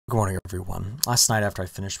Good morning, everyone. Last night, after I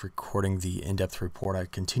finished recording the in-depth report, I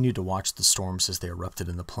continued to watch the storms as they erupted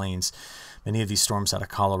in the plains. Many of these storms out of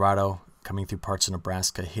Colorado, coming through parts of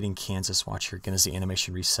Nebraska, hitting Kansas. Watch here again as the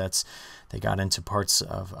animation resets. They got into parts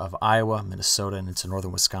of Iowa, Minnesota, and into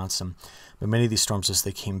northern Wisconsin. But many of these storms, as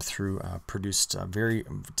they came through, produced very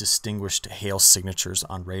distinguished hail signatures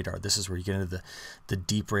on radar. This is where you get into the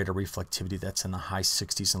deep radar reflectivity that's in the high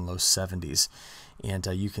 60s and low 70s. And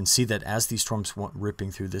you can see that as these storms went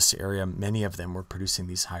ripping through this area, many of them were producing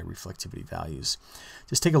these high reflectivity values.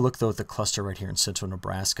 Just take a look, though, at the cluster right here in central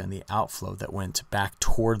Nebraska and the outflow that went back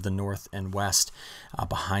toward the north and west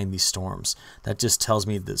behind these storms. That just tells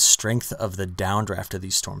me the strength of the downdraft of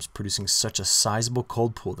these storms, producing such a sizable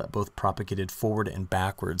cold pool that both propagated forward and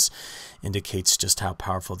backwards, indicates just how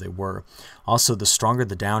powerful they were. Also, the stronger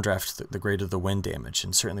the downdraft, the greater the wind damage,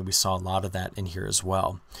 and certainly we saw a lot of that in here as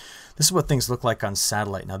well. This is what things look like on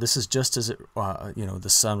satellite. Now, this is just as the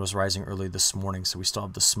sun was rising early this morning, so we still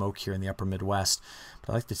have the smoke here in the upper Midwest. But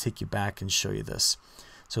I'd like to take you back and show you this.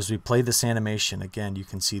 So as we play this animation, again, you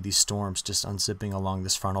can see these storms just unzipping along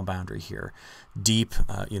this frontal boundary here. Deep,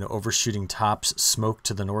 overshooting tops, smoke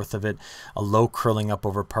to the north of it, a low curling up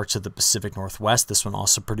over parts of the Pacific Northwest. This one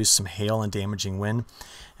also produced some hail and damaging wind.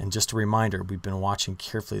 And just a reminder, we've been watching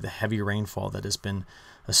carefully the heavy rainfall that has been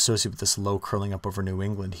associated with this low curling up over New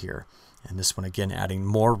England here. And this one, again, adding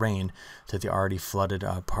more rain to the already flooded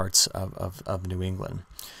parts of New England.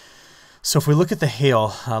 So if we look at the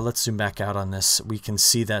hail, let's zoom back out on this. We can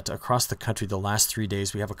see that across the country the last 3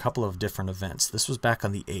 days we have a couple of different events. This was back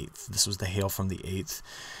on the 8th. This was the hail from the 8th.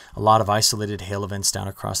 A lot of isolated hail events down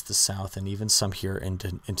across the south and even some here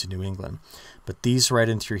into New England. But these right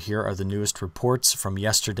in through here are the newest reports from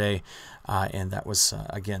yesterday. And that was,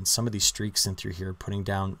 again, some of these streaks in through here putting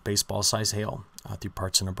down baseball-sized hail through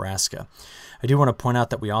parts of Nebraska. I do want to point out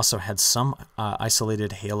that we also had some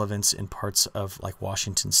isolated hail events in parts of like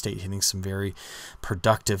Washington State, hitting some very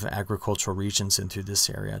productive agricultural regions in through this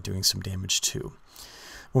area, doing some damage too.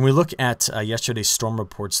 When we look at yesterday's storm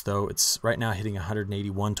reports, though, it's right now hitting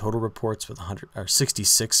 181 total reports with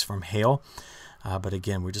 66 from hail. But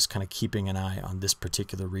again, we're just kind of keeping an eye on this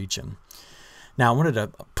particular region. Now, I wanted to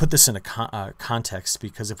put this in a context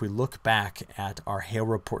because if we look back at our hail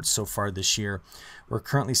reports so far this year, we're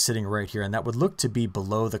currently sitting right here, and that would look to be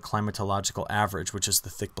below the climatological average, which is the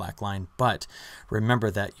thick black line. But remember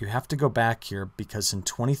that you have to go back here because in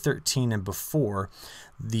 2013 and before,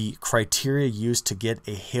 the criteria used to get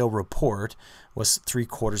a hail report was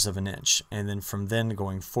 3/4 of an inch. And then from then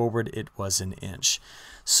going forward, it was an inch.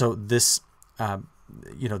 So this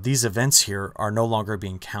these events here are no longer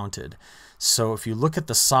being counted. So if you look at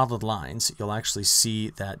the solid lines, you'll actually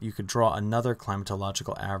see that you could draw another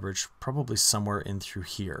climatological average probably somewhere in through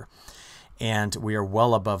here. And we are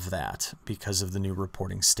well above that because of the new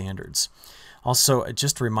reporting standards. Also, it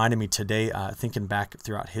just reminded me today, thinking back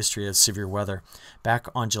throughout history of severe weather, back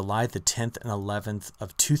on July the 10th and 11th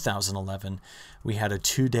of 2011, we had a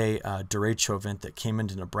 2-day derecho event that came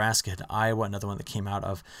into Nebraska, hit Iowa, another one that came out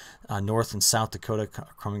of North and South Dakota,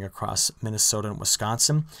 coming across Minnesota and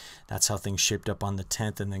Wisconsin. That's how things shaped up on the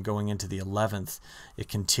 10th, and then going into the 11th, it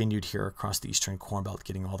continued here across the eastern Corn Belt,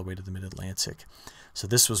 getting all the way to the mid-Atlantic. So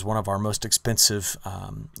this was one of our most expensive,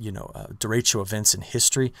 derecho events in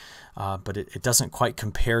history, but it doesn't quite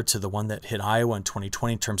compare to the one that hit Iowa in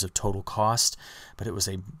 2020 in terms of total cost, but it was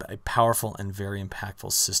a powerful and very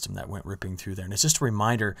impactful system that went ripping through there. And it's just a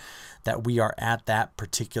reminder that we are at that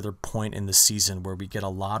particular point in the season where we get a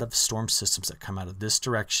lot of storm systems that come out of this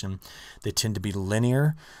direction. They tend to be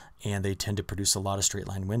linear, and they tend to produce a lot of straight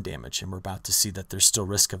line wind damage, and we're about to see that there's still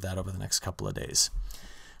risk of that over the next couple of days.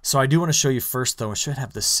 So I do want to show you first, though, I should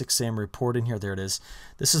have the 6 a.m. report in here. There it is.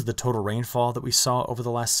 This is the total rainfall that we saw over the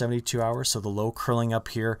last 72 hours. So the low curling up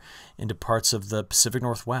here into parts of the Pacific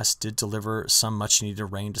Northwest did deliver some much needed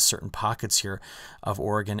rain to certain pockets here of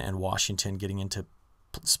Oregon and Washington, getting into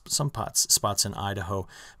some spots in Idaho,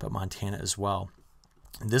 but Montana as well.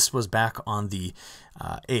 This was back on the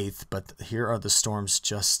 8th, but here are the storms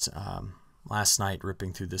just last night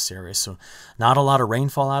ripping through this area. So not a lot of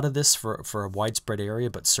rainfall out of this for a widespread area,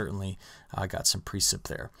 but certainly got some precip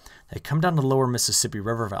there. They come down to the lower Mississippi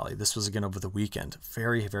River Valley. This was again over the weekend.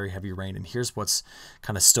 Very, very heavy rain. And here's what's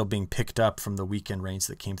kind of still being picked up from the weekend rains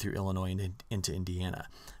that came through Illinois and into Indiana.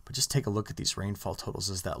 But just take a look at these rainfall totals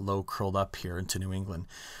as that low curled up here into New England.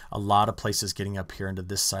 A lot of places getting up here into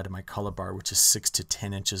this side of my color bar, which is 6 to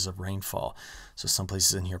 10 inches of rainfall. So some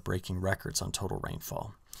places in here breaking records on total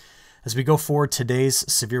rainfall. As we go forward,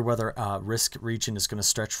 today's severe weather risk region is going to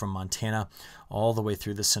stretch from Montana all the way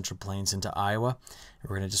through the Central Plains into Iowa. And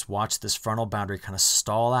we're going to just watch this frontal boundary kind of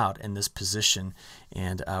stall out in this position,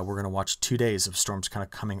 and we're going to watch 2 days of storms kind of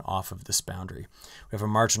coming off of this boundary. We have a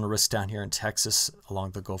marginal risk down here in Texas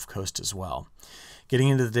along the Gulf Coast as well. Getting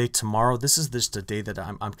into the day tomorrow, this is just a day that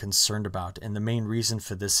I'm concerned about, and the main reason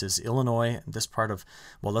for this is Illinois, this part of,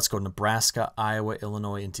 well, let's go Nebraska, Iowa,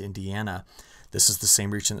 Illinois, into Indiana. This is the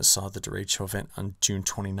same region that saw the derecho event on June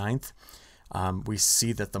 29th. We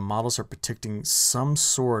see that the models are predicting some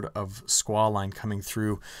sort of squall line coming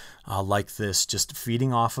through like this, just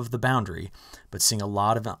feeding off of the boundary, but seeing a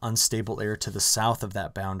lot of unstable air to the south of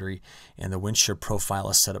that boundary, and the wind shear profile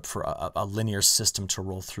is set up for a linear system to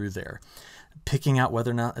roll through there. Picking out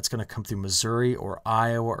whether or not it's going to come through Missouri or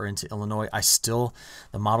Iowa or into Illinois,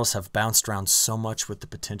 the models have bounced around so much with the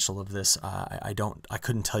potential of this. I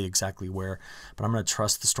couldn't tell you exactly where, but I'm going to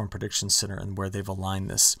trust the Storm Prediction Center and where they've aligned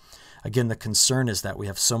this. Again, the concern is that we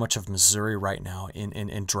have so much of Missouri right now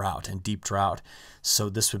in drought, in deep drought. So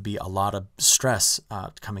this would be a lot of stress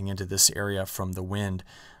coming into this area from the wind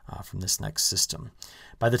from this next system.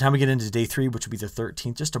 By the time we get into day 3, which would be the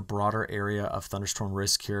 13th, just a broader area of thunderstorm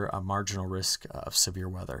risk here, a marginal risk of severe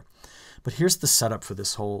weather. But here's the setup for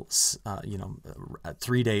this whole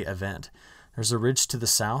 3-day event. There's a ridge to the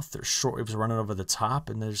south, there's shortwaves running over the top,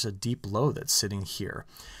 and there's a deep low that's sitting here.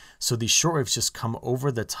 So these shortwaves just come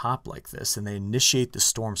over the top like this, and they initiate the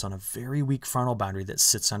storms on a very weak frontal boundary that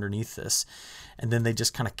sits underneath this. And then they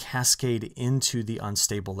just kind of cascade into the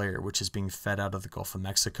unstable layer, which is being fed out of the Gulf of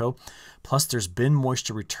Mexico. Plus, there's been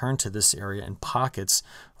moisture returned to this area in pockets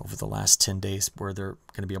over the last 10 days where they're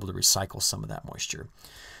going to be able to recycle some of that moisture.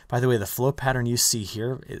 By the way, the flow pattern you see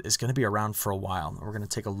here is going to be around for a while. We're going to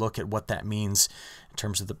take a look at what that means in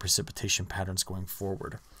terms of the precipitation patterns going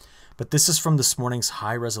forward. But this is from this morning's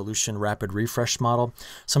high-resolution rapid refresh model.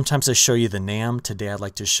 Sometimes I show you the NAM. Today I'd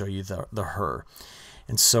like to show you the HRR.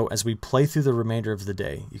 And so as we play through the remainder of the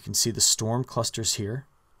day, you can see the storm clusters here.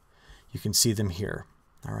 You can see them here.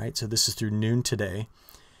 All right, so this is through noon today.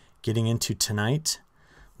 Getting into tonight,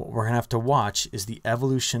 what we're going to have to watch is the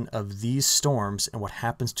evolution of these storms and what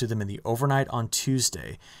happens to them in the overnight on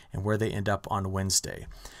Tuesday and where they end up on Wednesday.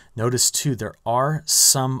 Notice, too, there are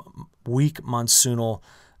some weak monsoonal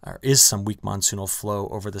flow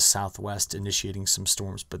over the southwest initiating some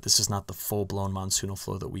storms, but this is not the full-blown monsoonal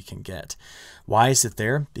flow that we can get. Why is it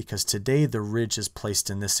there? Because today the ridge is placed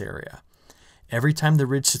in this area. Every time the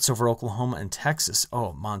ridge sits over Oklahoma and Texas,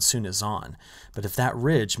 oh, monsoon is on. But if that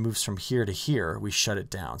ridge moves from here to here, we shut it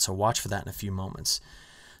down. So watch for that in a few moments.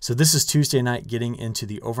 So this is Tuesday night getting into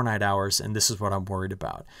the overnight hours, and this is what I'm worried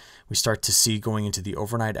about. We start to see going into the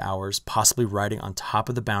overnight hours, possibly riding on top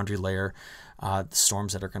of the boundary layer, the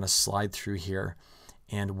storms that are going to slide through here.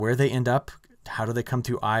 And where they end up, how do they come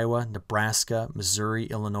through Iowa, Nebraska, Missouri,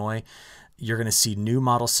 Illinois? You're going to see new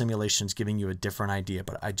model simulations giving you a different idea,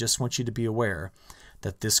 but I just want you to be aware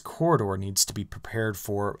that this corridor needs to be prepared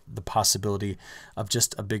for the possibility of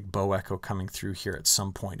just a big bow echo coming through here at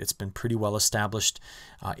some point. It's been pretty well established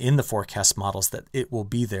in the forecast models that it will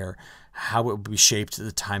be there. How it will be shaped,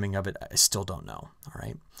 the timing of it, I still don't know. All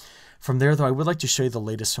right. From there, though, I would like to show you the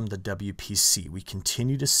latest from the WPC. We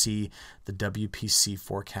continue to see the WPC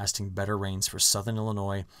forecasting better rains for southern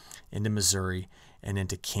Illinois, into Missouri, and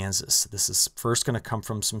into Kansas. This is first going to come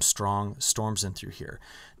from some strong storms in through here.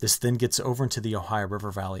 This then gets over into the Ohio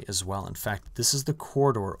River Valley as well. In fact, this is the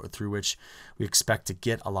corridor through which we expect to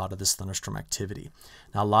get a lot of this thunderstorm activity.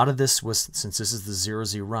 Now, a lot of this was, since this is the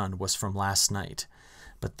 0Z run, was from last night.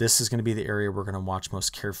 But this is going to be the area we're going to watch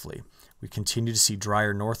most carefully. We continue to see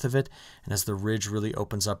drier north of it, and as the ridge really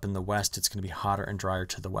opens up in the west, it's going to be hotter and drier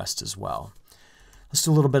to the west as well. Let's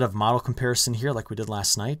do a little bit of model comparison here like we did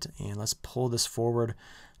last night, and let's pull this forward,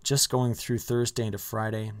 just going through Thursday into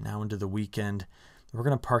Friday, now into the weekend. We're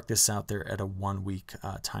going to park this out there at a 1-week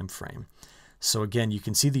time frame. So again, you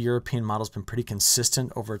can see the European model's been pretty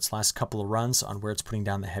consistent over its last couple of runs on where it's putting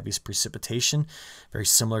down the heaviest precipitation, very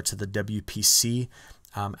similar to the WPC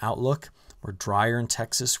outlook. We're drier in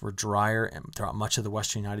Texas, we're drier throughout much of the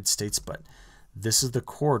western United States, but this is the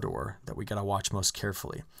corridor that we got to watch most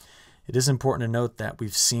carefully. It is important to note that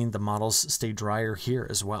we've seen the models stay drier here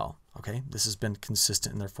as well. Okay, this has been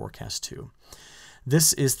consistent in their forecast too.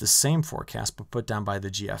 This is the same forecast but put down by the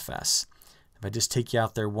GFS. If I just take you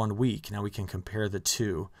out there 1 week, now we can compare the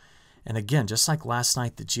two. And again, just like last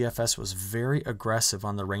night, the GFS was very aggressive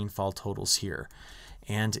on the rainfall totals here.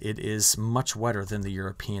 And it is much wetter than the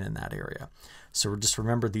European in that area. So just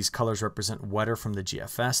remember, these colors represent wetter from the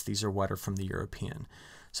GFS. These are wetter from the European.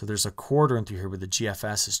 So there's a corridor in through here where the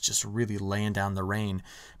GFS is just really laying down the rain,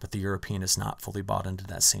 but the European is not fully bought into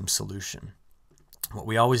that same solution. What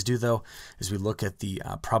we always do, though, is we look at the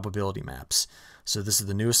probability maps. So this is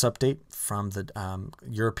the newest update from the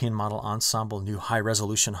European Model Ensemble, new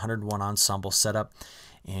high-resolution 101 ensemble setup,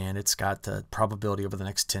 and it's got the probability over the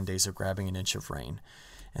next 10 days of grabbing an inch of rain.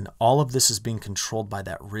 And all of this is being controlled by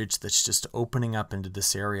that ridge that's just opening up into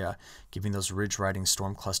this area, giving those ridge-riding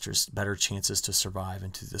storm clusters better chances to survive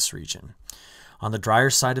into this region. On the drier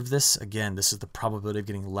side of this, again, this is the probability of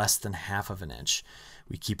getting less than half of an inch.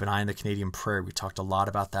 We keep an eye on the Canadian Prairie. We talked a lot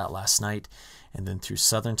about that last night. And then through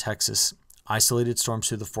southern Texas, isolated storms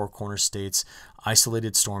through the Four Corners states,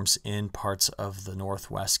 isolated storms in parts of the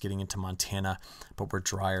Northwest getting into Montana, but we're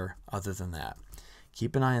drier other than that.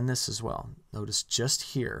 Keep an eye on this as well. Notice just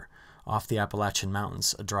here off the Appalachian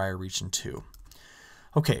Mountains, a drier region too.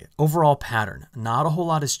 Okay, overall pattern. Not a whole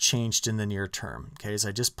lot has changed in the near term. Okay, as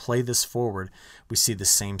I just play this forward, we see the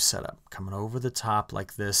same setup. Coming over the top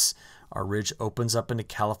like this, our ridge opens up into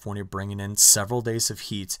California, bringing in several days of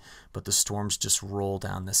heat, but the storms just roll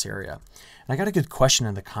down this area. And I got a good question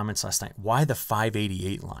in the comments last night. Why the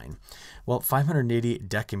 588 line? Well, 588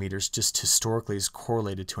 decameters just historically is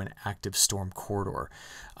correlated to an active storm corridor.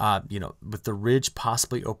 With the ridge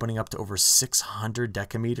possibly opening up to over 600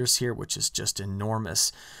 decameters here, which is just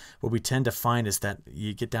enormous, what we tend to find is that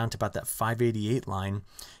you get down to about that 588 line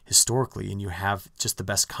historically, and you have just the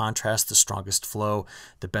best contrast, the strongest flow,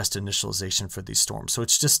 the best initialization for these storms. So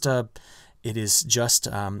it's just a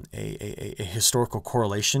historical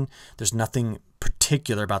correlation. There's nothing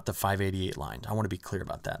particular about the 588 line. I want to be clear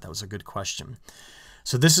about that. That was a good question.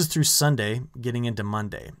 So this is through Sunday, getting into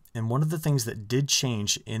Monday. And one of the things that did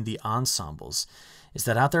change in the ensembles is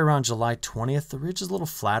that out there around July 20th, the ridge is a little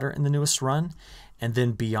flatter in the newest run. And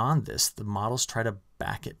then beyond this, the models try to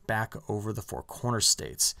back it back over the Four Corners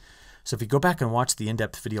states. So if you go back and watch the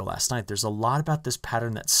in-depth video last night, there's a lot about this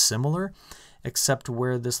pattern that's similar, except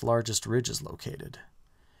where this largest ridge is located.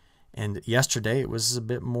 And yesterday, it was a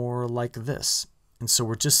bit more like this. And so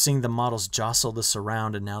we're just seeing the models jostle this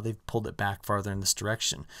around, and now they've pulled it back farther in this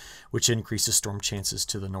direction, which increases storm chances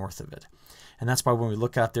to the north of it. And that's why when we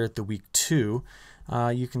look out there at the week 2,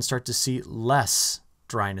 you can start to see less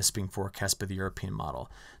dryness being forecast by the European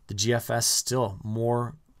model. The GFS still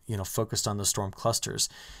more focused on the storm clusters,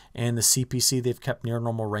 and the CPC, they've kept near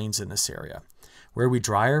normal rains in this area. Where are we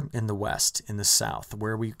drier? In the west, in the south.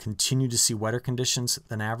 Where we continue to see wetter conditions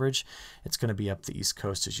than average, it's going to be up the east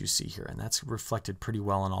coast as you see here, and that's reflected pretty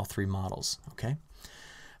well in all 3 models. Okay.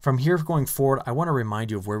 From here going forward, I want to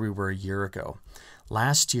remind you of where we were a year ago.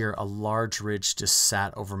 Last year, a large ridge just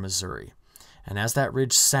sat over Missouri. And as that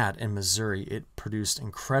ridge sat in Missouri, it produced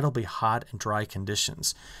incredibly hot and dry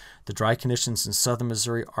conditions. The dry conditions in southern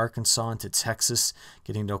Missouri, Arkansas, into Texas,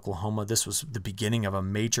 getting to Oklahoma. This was the beginning of a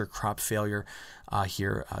major crop failure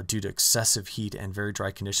here due to excessive heat and very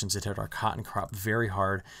dry conditions. It hit our cotton crop very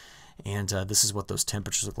hard. And this is what those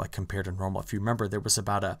temperatures look like compared to normal. If you remember, there was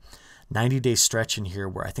about a 90-day stretch in here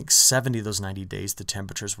where I think 70 of those 90 days, the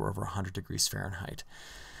temperatures were over 100 degrees Fahrenheit.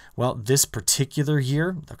 Well, this particular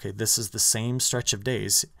year, okay, this is the same stretch of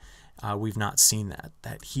days. We've not seen that.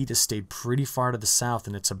 That heat has stayed pretty far to the south,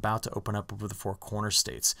 and it's about to open up over the Four Corners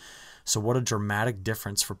states. So what a dramatic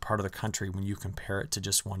difference for part of the country when you compare it to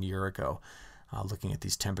just 1 year ago, looking at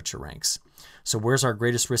these temperature ranks. So where's our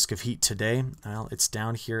greatest risk of heat today? Well, it's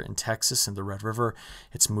down here in Texas in the Red River.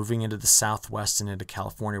 It's moving into the southwest and into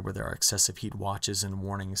California where there are excessive heat watches and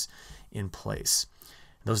warnings in place.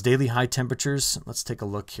 Those daily high temperatures, let's take a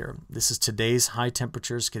look here. This is today's high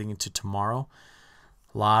temperatures getting into tomorrow.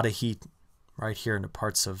 A lot of heat right here in the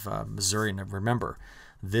parts of Missouri. And remember,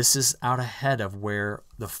 this is out ahead of where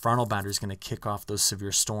the frontal boundary is going to kick off those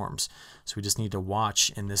severe storms. So we just need to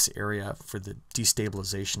watch in this area for the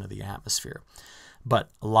destabilization of the atmosphere.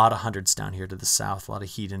 But a lot of hundreds down here to the south, a lot of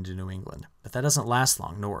heat into New England. But that doesn't last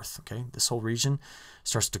long north, okay? This whole region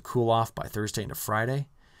starts to cool off by Thursday into Friday.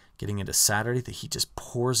 Getting into Saturday, the heat just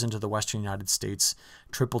pours into the western United States,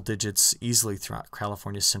 triple digits easily throughout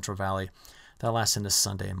California's Central Valley. That lasts into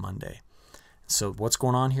Sunday and Monday. So what's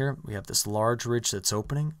going on here? We have this large ridge that's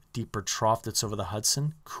opening, deeper trough that's over the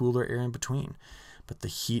Hudson, cooler air in between. But the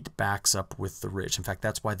heat backs up with the ridge. In fact,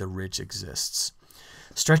 that's why the ridge exists.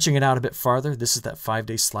 Stretching it out a bit farther, this is that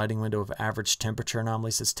 5-day sliding window of average temperature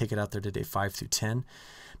anomalies. Let's take it out there to day 5 through 10.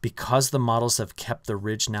 Because the models have kept the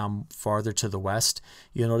ridge now farther to the west,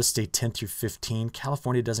 you'll notice day 10 through 15,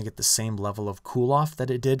 California doesn't get the same level of cool-off that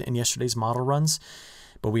it did in yesterday's model runs.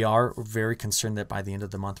 But we are very concerned that by the end of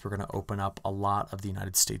the month, we're going to open up a lot of the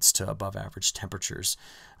United States to above average temperatures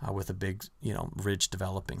with a big ridge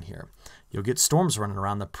developing here. You'll get storms running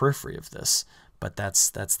around the periphery of this, but that's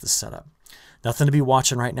the setup. Nothing to be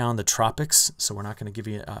watching right now in the tropics, so we're not going to give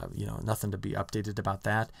you, nothing to be updated about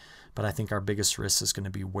that. But I think our biggest risk is going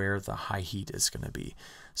to be where the high heat is going to be.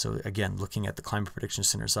 So again, looking at the Climate Prediction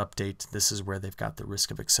Center's update, this is where they've got the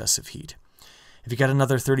risk of excessive heat. If you got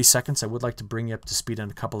another 30 seconds, I would like to bring you up to speed on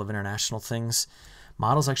a couple of international things.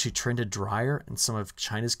 Models actually trended drier in some of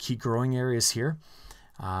China's key growing areas here.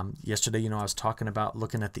 Yesterday, I was talking about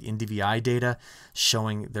looking at the NDVI data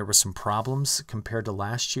showing there were some problems compared to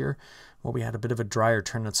last year. Well, we had a bit of a drier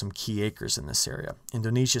turn on some key acres in this area.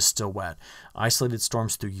 Indonesia's still wet. Isolated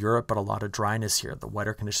storms through Europe, but a lot of dryness here. The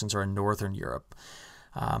wetter conditions are in northern Europe.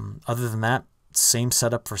 Other than that, same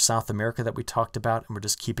setup for South America that we talked about, and we're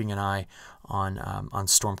just keeping an eye on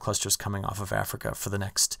storm clusters coming off of Africa for the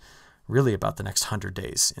next, really about the next 100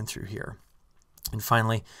 days in through here. And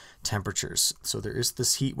finally, temperatures. So there is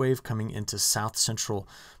this heat wave coming into south central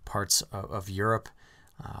parts of Europe.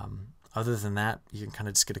 Other than that, you can kind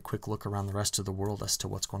of just get a quick look around the rest of the world as to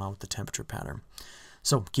what's going on with the temperature pattern.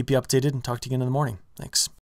 So keep you updated and talk to you again in the morning. Thanks.